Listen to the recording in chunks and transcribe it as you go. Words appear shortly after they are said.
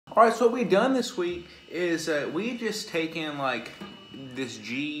All right, so what we've done this week is we just taken like this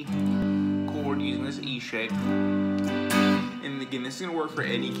G chord using this E shape. And again, this is gonna work for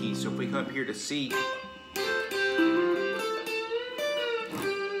any key. So if we come up here to C,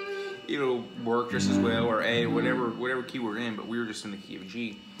 it'll work just as well, or A, whatever key we're in, but we were just in the key of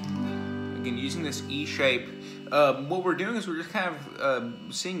G. Again, using this E shape, what we're doing is we're just kind of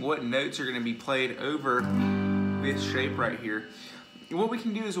seeing what notes are gonna be played over this shape right here. And what we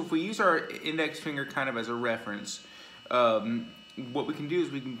can do is if we use our index finger kind of as a reference, what we can do is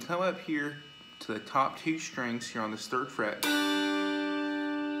we can come up here to the top two strings here on this 3rd fret.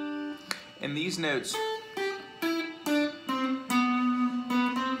 And these notes,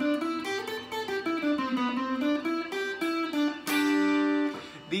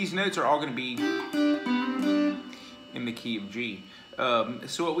 are all going to be in the key of G.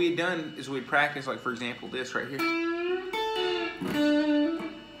 So what we had done is we practiced, like for example, this right here.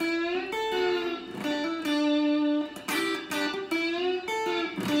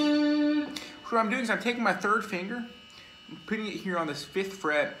 So what I'm doing is I'm taking my 3rd finger, I'm putting it here on this 5th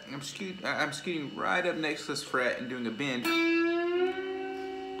fret, and I'm scooting right up next to this fret and doing a bend.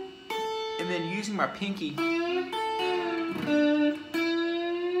 And then using my pinky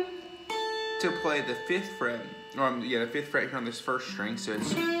to play the 5th fret, or the 5th fret here on this 1st string, so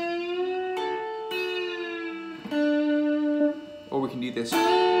it's, or we can do this,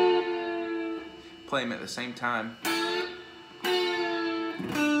 play them at the same time.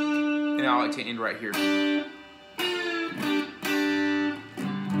 And I like to end right here.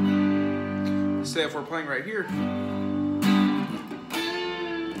 So if we're playing right here,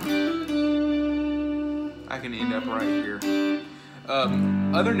 I can end up right here.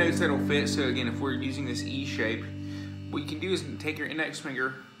 Other notes that'll fit, so again, if we're using this E shape, what you can do is take your index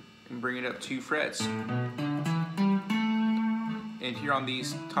finger and bring it up 2 frets. And here on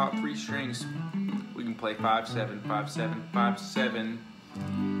these top 3 strings, we can play 5, 7, 5, 7, 5, 7.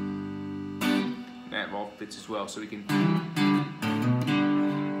 That all fits as well, so we can.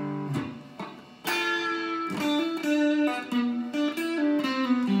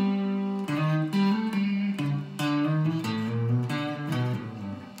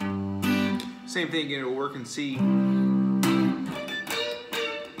 Same thing, again, it'll work in C.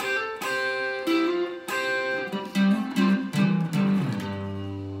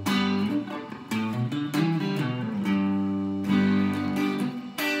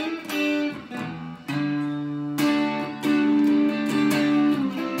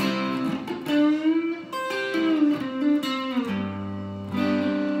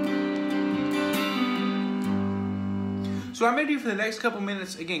 So what I'm going to do for the next couple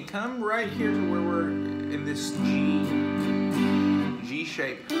minutes, again, come right here to where we're in this G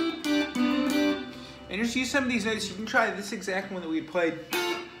shape. And just use some of these notes. You can try this exact one that we had played.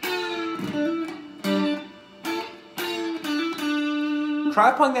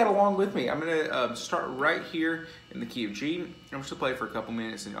 Try playing that along with me. I'm going to start right here in the key of G. I'm just going to play for a couple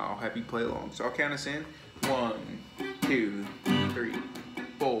minutes and I'll have you play along. So I'll count us in. 1, 2, 3,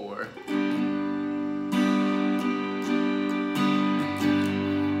 4.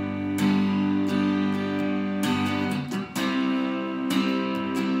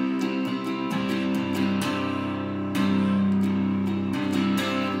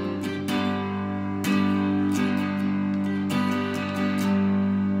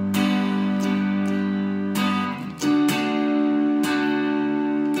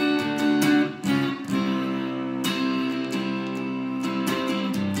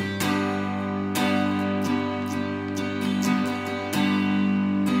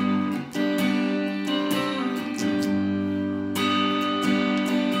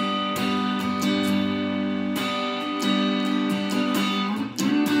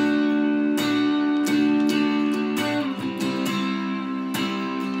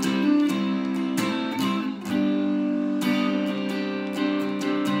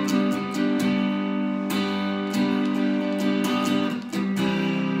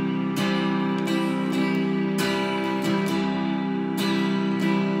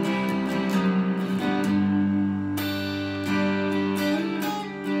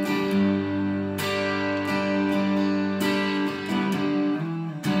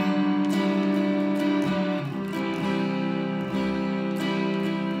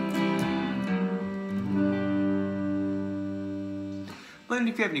 Let me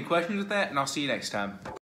know if you have any questions with that, and I'll see you next time.